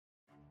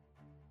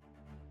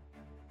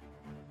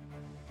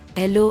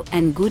Hello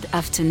and good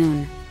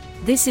afternoon.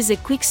 This is a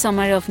quick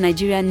summary of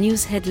Nigerian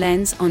news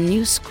headlines on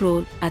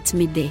Newscroll at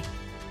midday.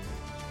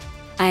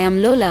 I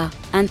am Lola,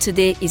 and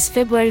today is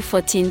February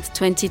 14,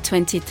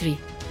 2023.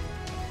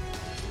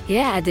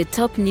 Here are the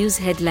top news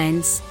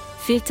headlines,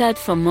 filtered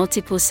from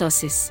multiple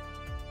sources.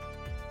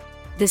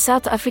 The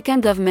South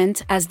African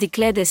government has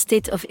declared a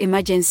state of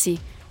emergency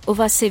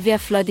over severe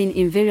flooding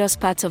in various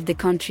parts of the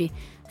country,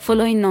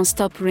 following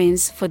non-stop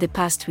rains for the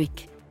past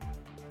week.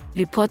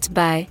 Report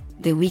by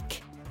The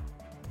Week.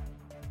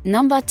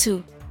 Number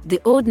 2.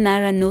 The old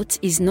Naira note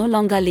is no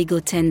longer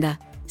legal tender,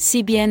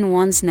 CBN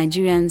warns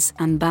Nigerians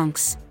and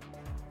banks.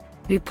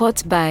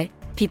 Report by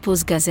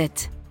People's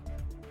Gazette.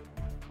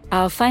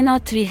 Our final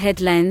 3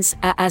 headlines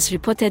are as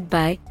reported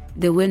by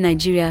The Way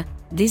Nigeria,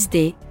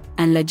 Thisday,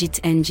 and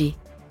legitNG.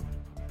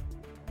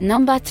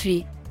 Number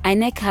 3.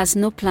 INEC has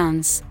no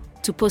plans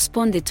to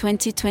postpone the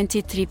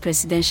 2023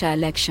 presidential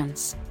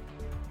elections.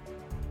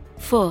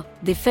 4.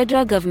 The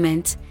federal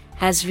government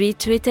has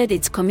reiterated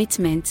its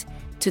commitment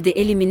to the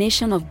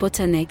elimination of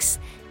bottlenecks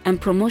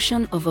and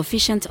promotion of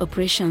efficient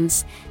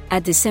operations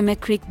at the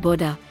Seme-Krake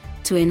border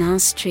to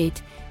enhance trade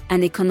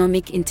and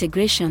economic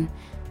integration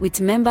with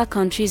member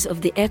countries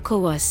of the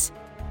Ecowas.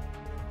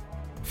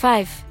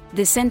 5.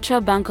 The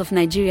Central Bank of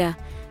Nigeria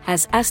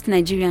has asked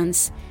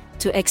Nigerians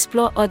to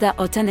explore other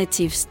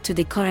alternatives to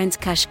the current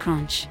cash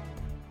crunch.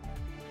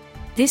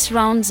 This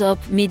rounds up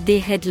midday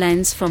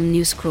headlines from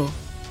Newscroll.